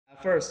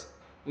First,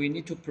 we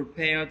need to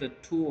prepare the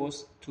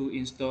tools to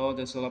install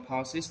the solar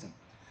power system.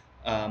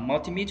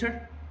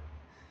 Multimeter,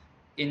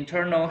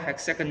 internal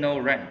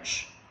hexagonal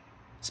wrench,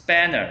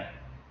 spanner,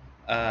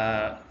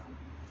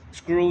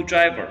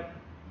 screwdriver.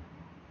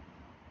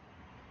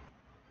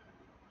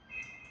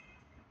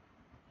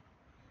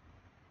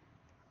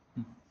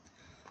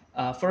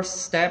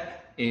 First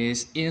step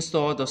is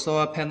install the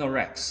solar panel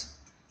racks.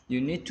 You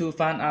need to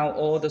find out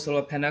all the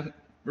solar panel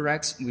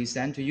racks we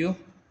send to you,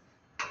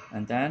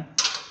 and then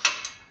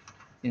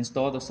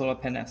install the solar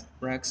panel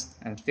racks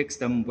and fix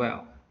them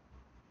well.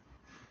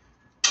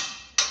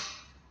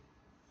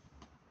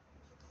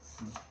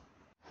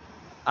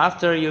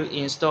 After you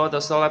install the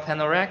solar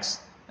panel racks,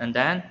 and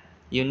then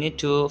you need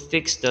to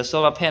fix the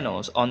solar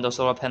panels on the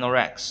solar panel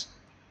racks.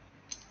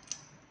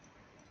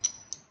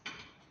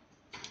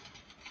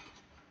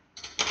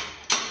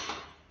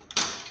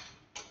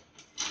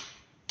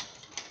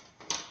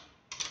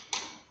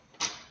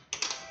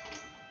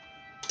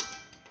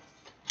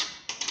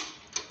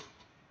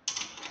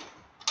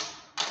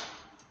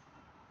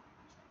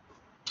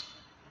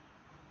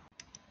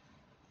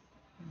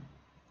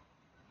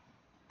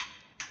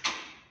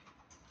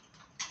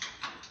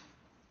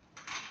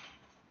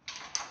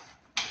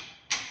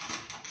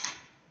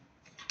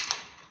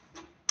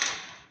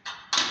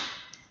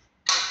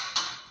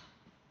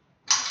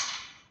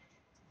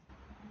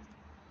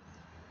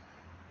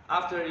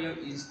 After you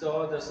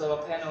install the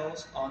solar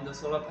panels on the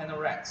solar panel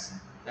racks,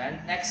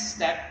 then next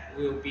step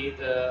will be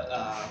the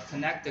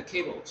connect the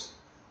cables.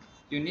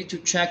 You need to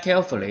check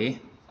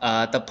carefully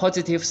the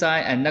positive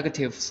side and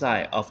negative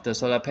side of the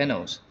solar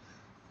panels,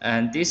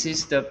 and this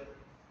is the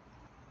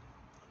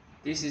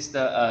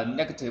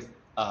negative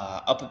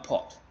output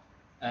port,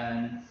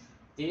 and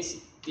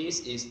this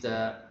is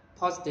the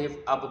positive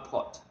output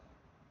port.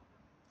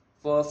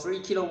 For a 3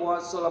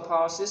 kilowatt solar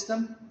power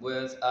system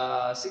with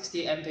a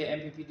 60 ampere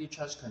MPPT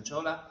charge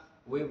controller,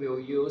 we will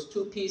use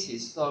 2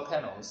 pieces solar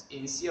panels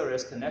in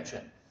series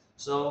connection.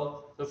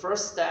 So the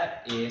first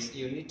step is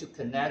you need to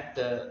connect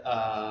the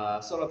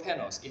solar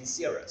panels in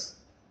series.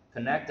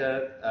 Connect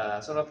the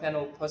solar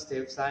panel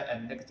positive side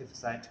and negative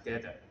side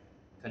together.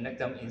 Connect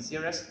them in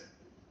series.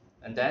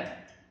 And then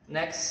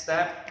next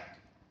step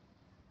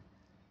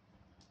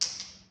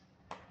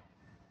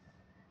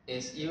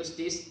is use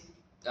these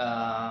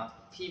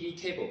PV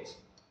cables.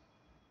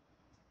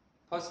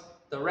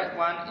 The red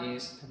one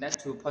is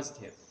connect to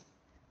positive,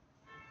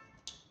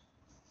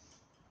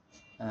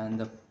 and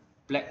the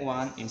black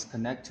one is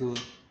connect to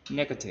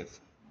negative.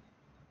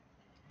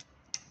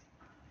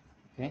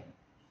 Okay,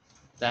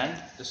 then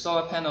the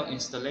solar panel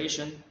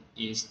installation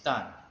is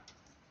done.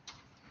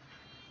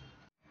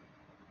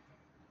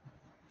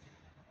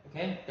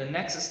 Okay, the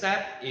next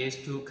step is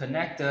to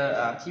connect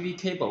the PV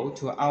cable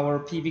to our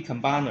PV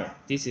combiner.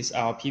 This is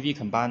our PV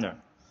combiner.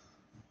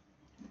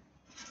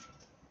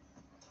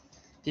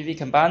 PV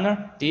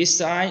combiner, this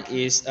side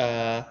is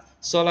a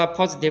solar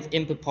positive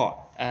input port,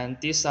 and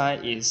this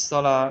side is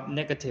solar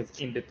negative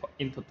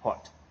input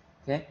port.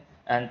 Okay,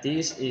 and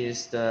this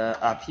is the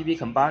PV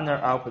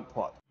combiner output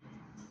port.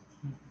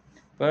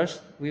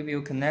 First, we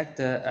will connect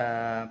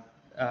the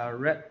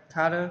red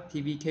color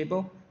PV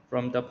cable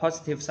from the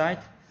positive side,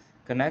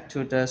 connect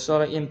to the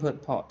solar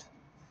input port.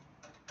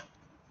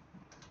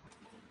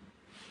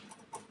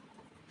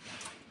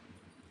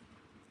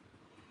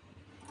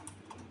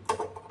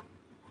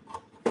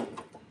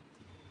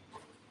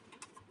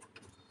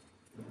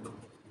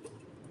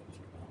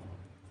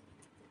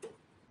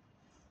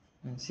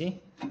 And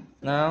see,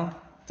 now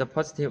the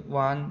positive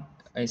one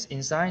is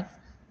inside.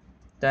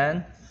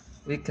 Then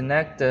we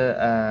connect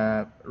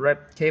the red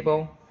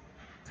cable,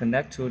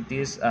 connect to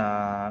this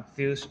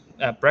fuse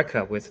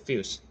breaker with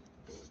fuse.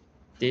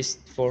 These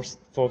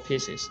four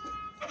pieces.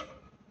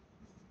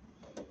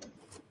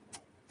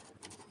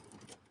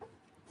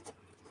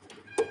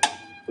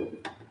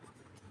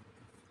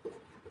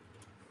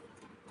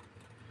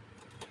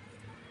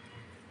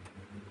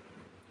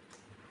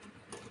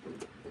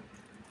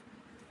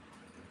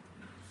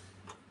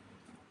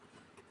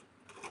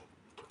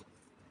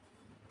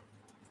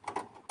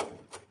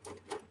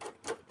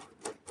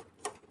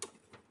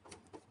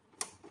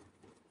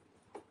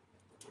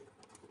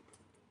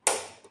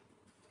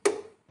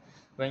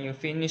 When you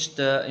finish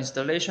the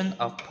installation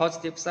of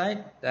positive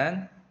side,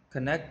 then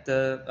connect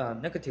the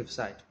negative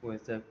side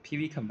with the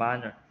PV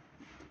combiner.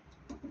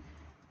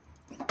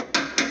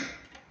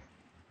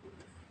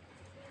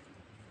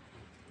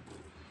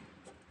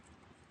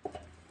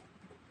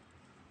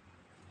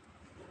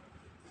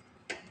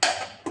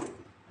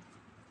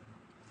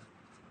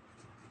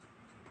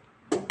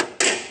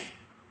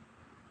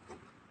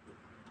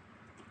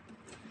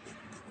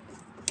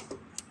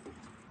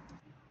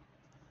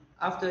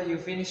 After you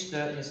finish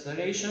the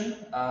installation,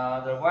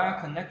 the wire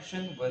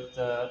connection with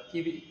the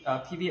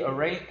PV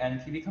array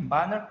and PV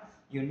combiner,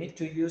 you need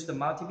to use the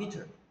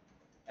multimeter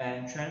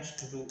and change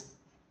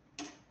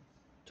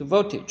to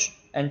voltage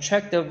and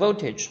check the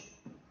voltage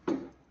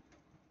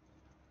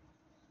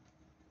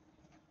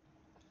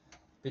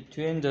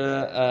between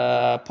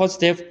the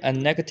positive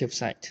and negative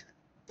side.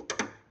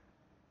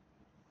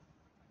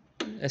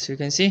 as you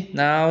can see,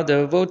 now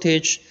the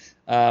voltage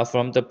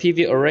from the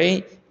PV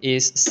array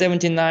is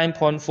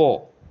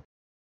 79.4.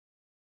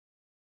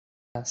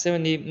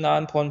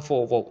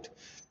 79.4 volt.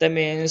 That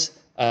means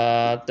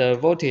the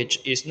voltage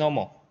is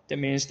normal. That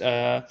means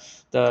the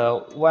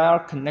wire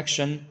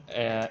connection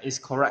is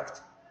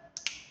correct.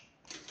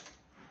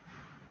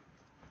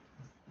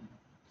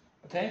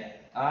 Okay,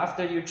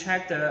 after you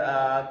check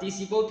the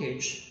DC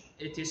voltage,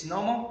 it is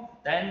normal.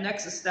 Then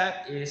next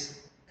step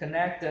is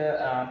connect the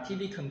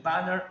PV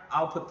combiner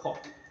output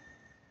port.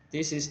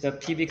 This is the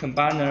PV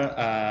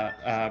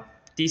combiner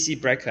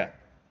DC breaker.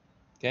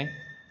 Okay,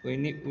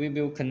 we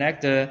will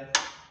connect the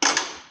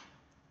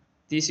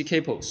DC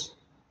cables,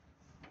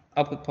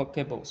 output port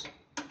cables.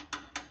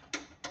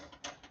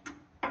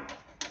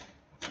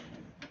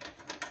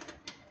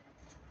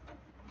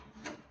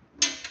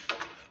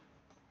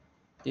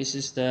 This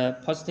is the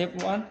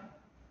positive one.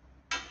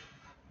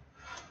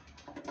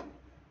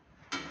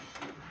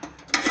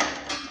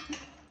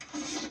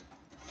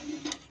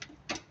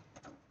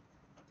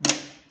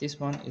 This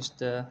one is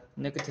the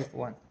negative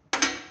one.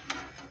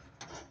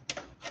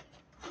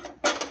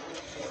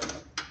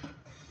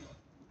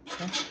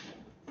 Okay.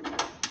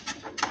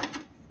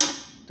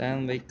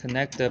 Then we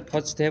connect the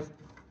positive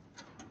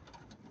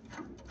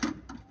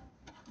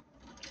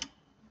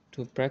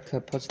to breaker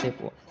positive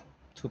one,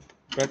 to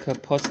breaker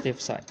positive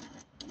side.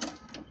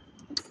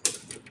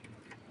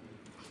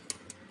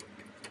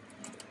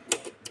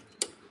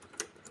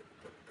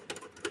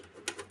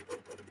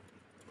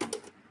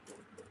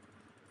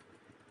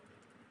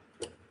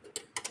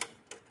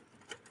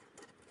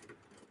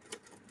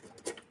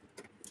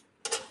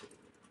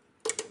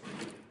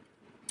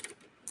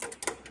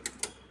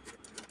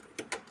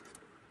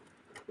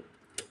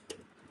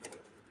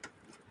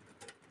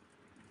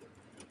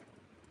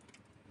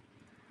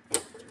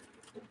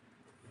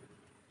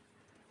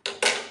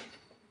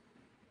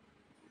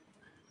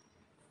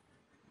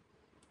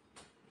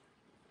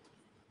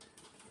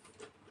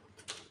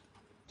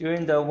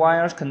 During the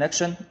wires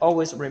connection,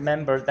 always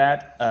remember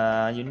that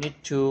you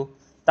need to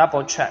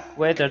double check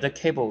whether the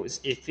cable is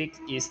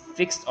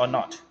fixed or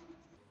not.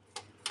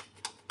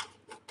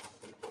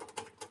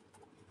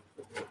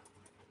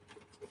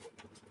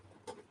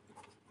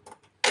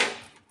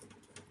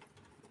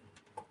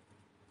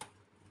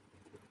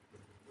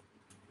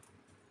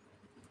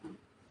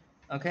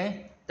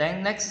 Okay,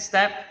 then next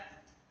step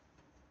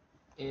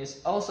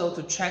is also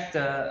to check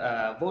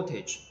the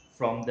voltage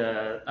from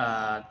the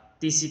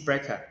DC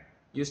breaker.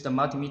 Use the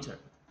multimeter.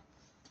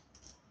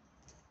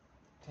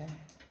 Okay.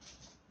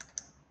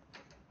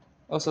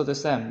 Also the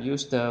same,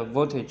 use the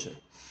voltage.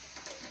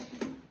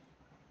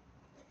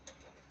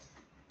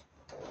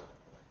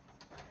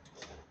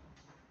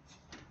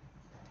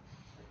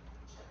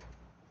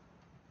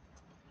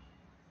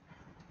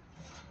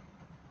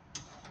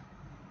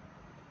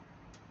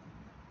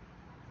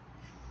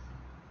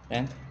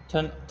 Then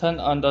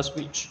turn on the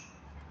switch.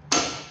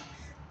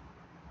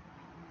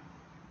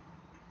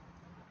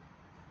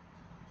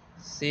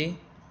 See,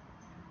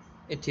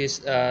 it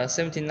is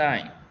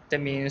 79. That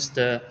means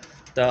the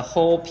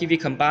whole PV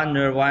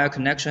combiner wire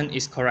connection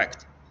is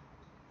correct.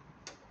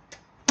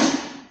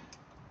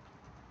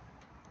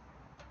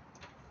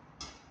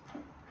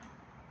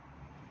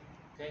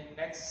 Okay,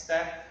 next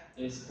step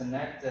is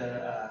connect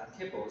the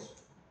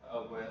cables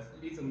with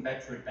lithium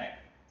battery bank.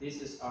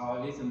 This is our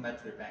lithium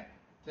battery bank.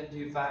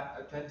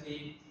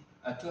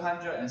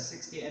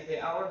 260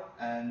 ampere hour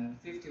and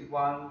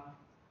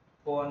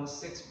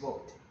 51.6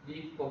 volt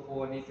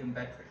for lithium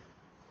battery.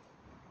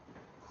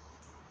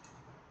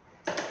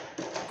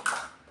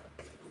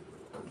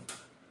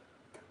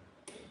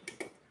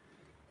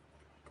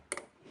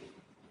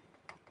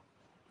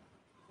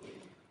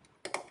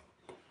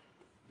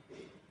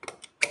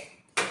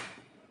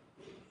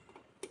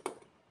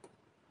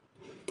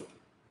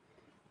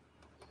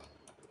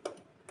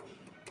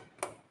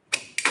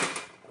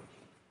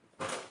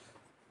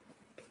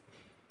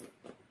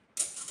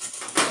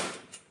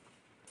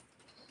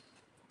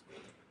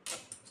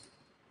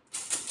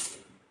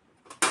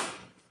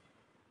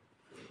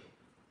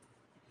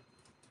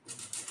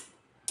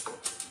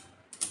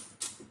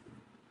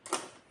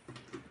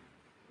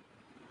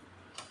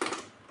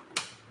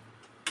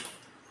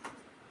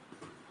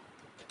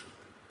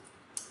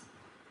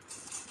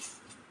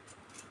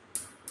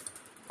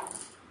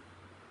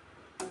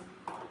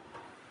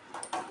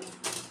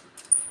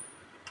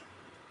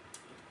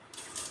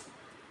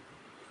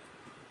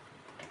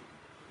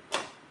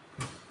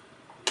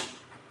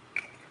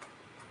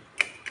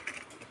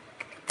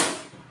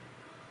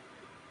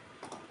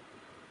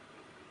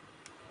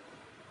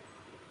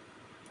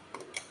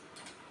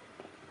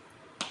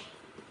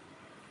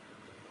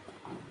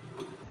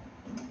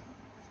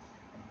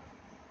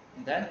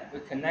 And then we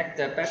connect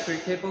the battery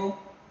cable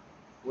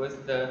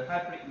with the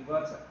hybrid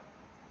inverter.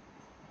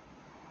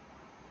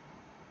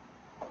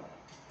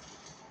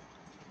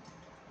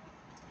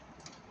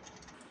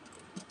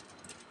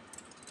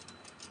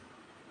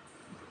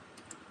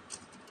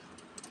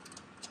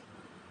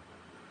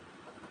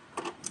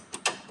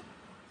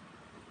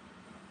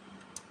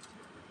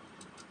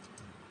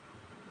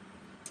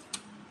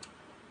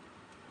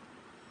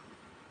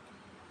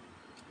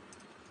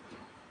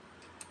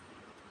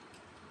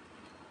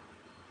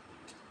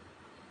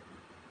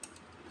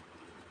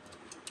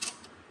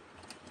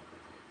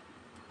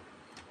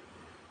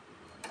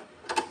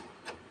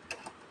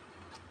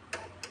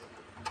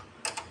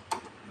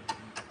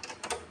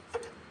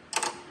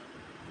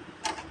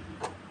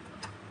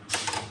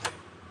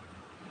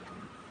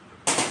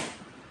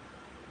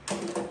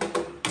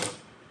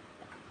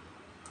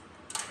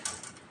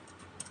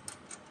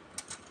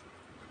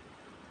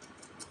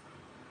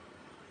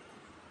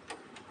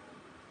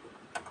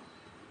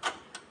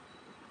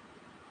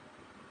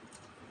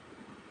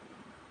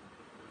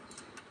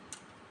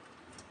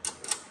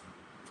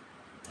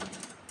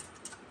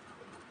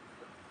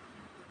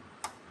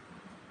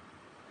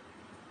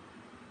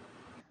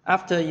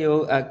 After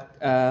you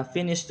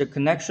finish the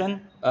connection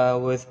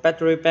with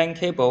battery bank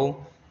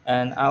cable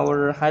and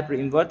our hybrid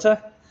inverter,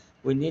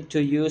 we need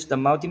to use the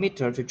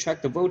multimeter to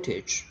check the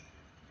voltage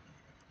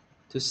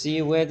to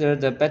see whether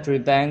the battery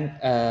bank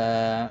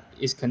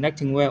is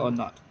connecting well or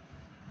not.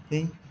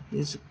 Okay,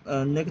 this is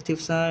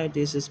negative side,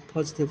 this is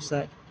positive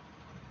side.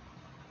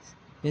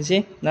 You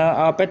see, now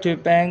our battery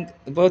bank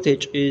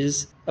voltage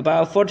is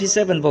about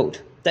 47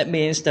 volt. That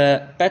means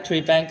the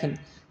battery bank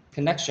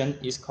connection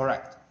is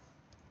correct.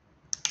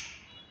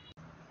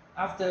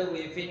 After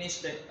we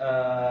finish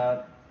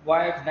the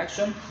wire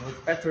connection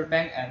with battery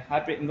bank and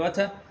hybrid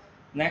inverter,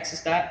 next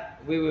step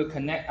we will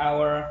connect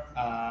our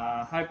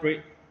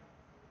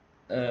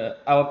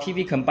our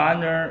PV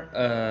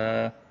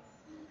combiner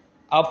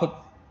output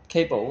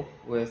cable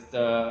with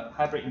the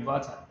hybrid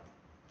inverter.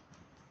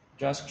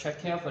 Just check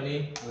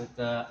carefully with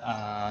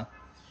the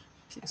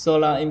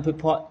solar input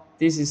port.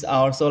 This is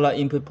our solar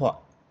input port,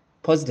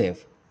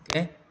 positive.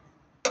 Okay.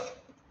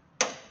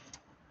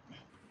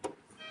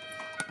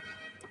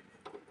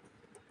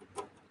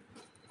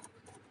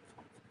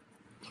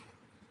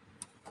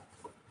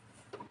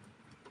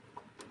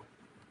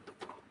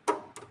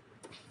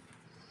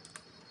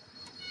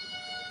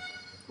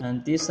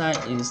 And this side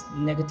is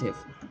negative.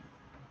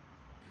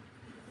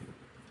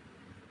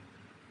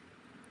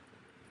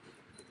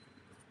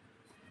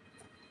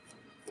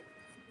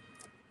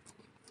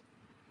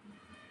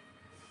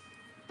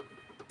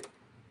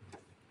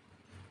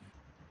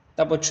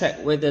 Double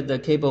check whether the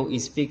cable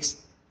is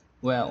fixed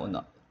well or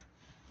not.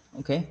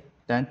 Okay,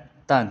 then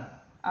done.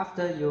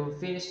 After you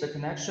finish the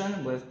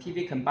connection with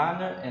PV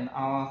combiner and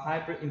our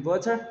hybrid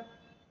inverter,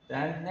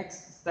 then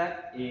next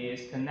step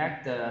is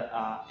connect the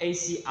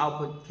AC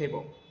output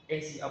cable,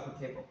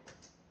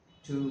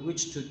 to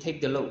which to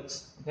take the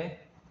loads. Okay,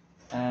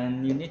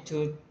 and you need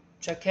to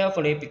check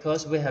carefully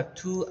because we have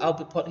two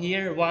output port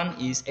here. One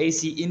is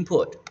AC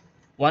input,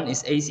 one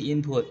is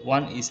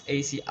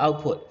AC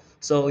output.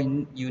 So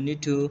you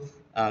need to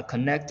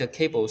connect the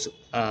cables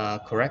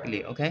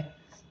correctly. Okay,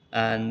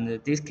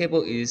 and this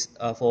cable is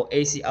for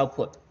AC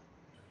output.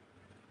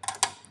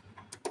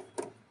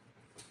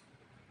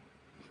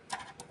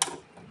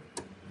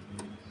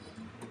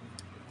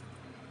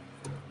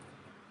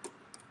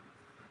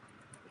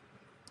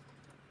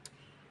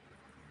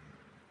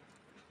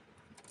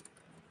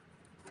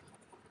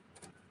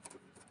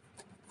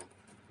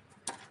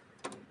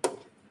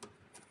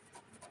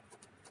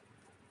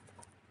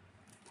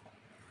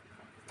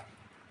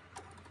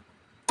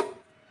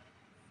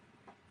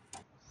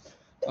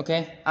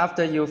 Okay,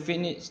 after you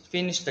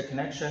finish the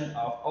connection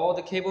of all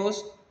the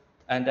cables,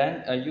 and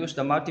then use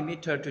the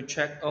multimeter to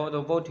check all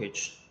the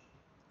voltage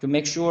to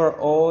make sure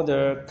all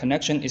the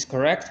connection is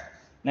correct.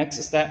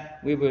 Next step,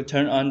 we will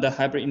turn on the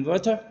hybrid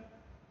inverter.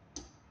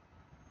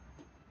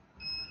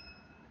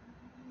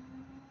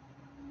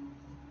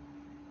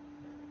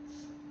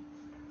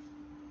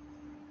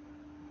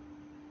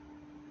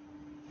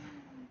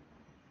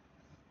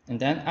 And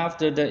then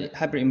after the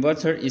hybrid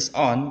inverter is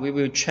on, we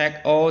will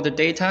check all the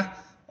data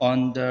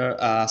on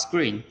the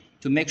screen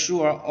to make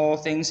sure all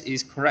things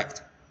is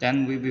correct.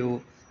 Then we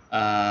will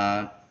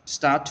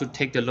start to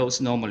take the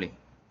loads normally.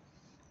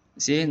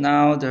 See,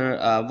 now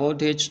the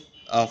voltage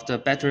of the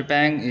battery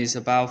bank is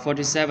about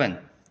 47.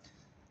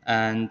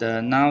 And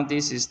now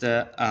this is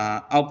the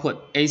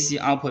AC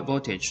output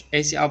voltage.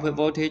 AC output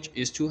voltage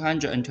is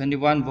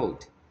 221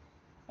 volt.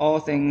 All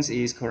things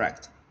is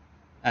correct.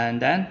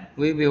 And then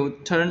we will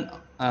turn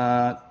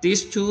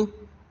these two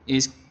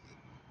is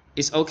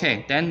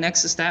okay. Then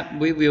next step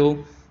we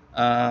will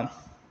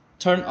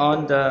turn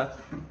on the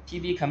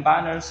PV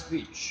combiner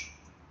switch.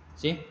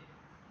 See?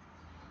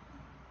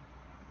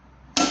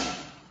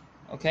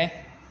 Okay.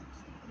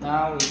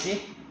 Now we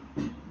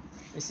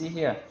see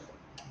here.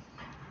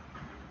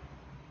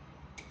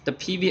 The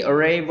PV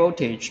array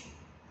voltage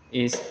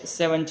is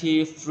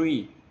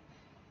 73,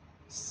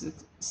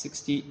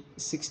 60,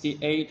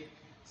 68,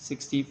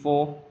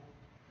 64,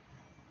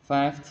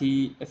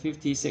 50,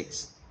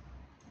 56.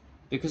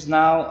 Because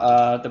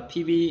now the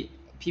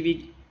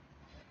PV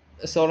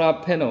solar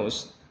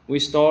panels we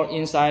store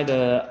inside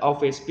the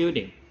office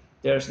building.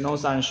 There's no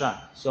sunshine,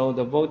 so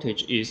the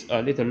voltage is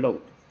a little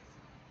low.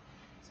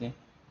 See,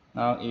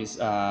 now is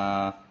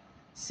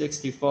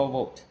 64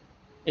 volt.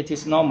 It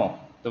is normal.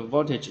 The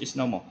voltage is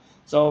normal.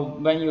 So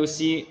when you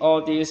see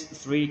all these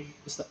three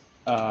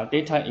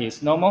data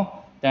is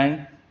normal,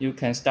 then you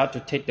can start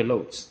to take the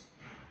loads.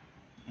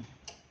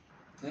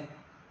 Okay.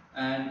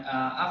 And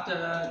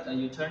after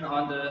you turn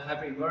on the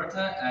hybrid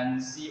inverter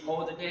and see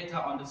all the data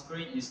on the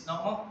screen is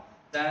normal,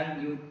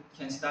 then you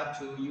can start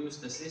to use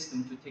the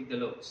system to take the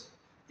loads.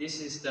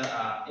 This is the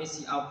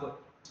AC output.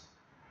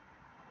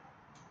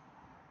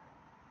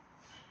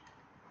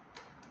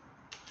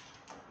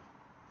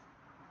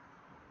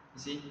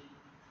 You see?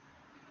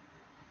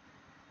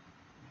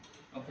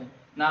 Okay.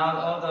 Now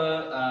all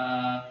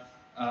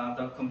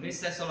the complete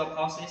set solar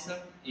power system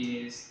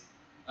is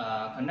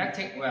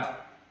connected well.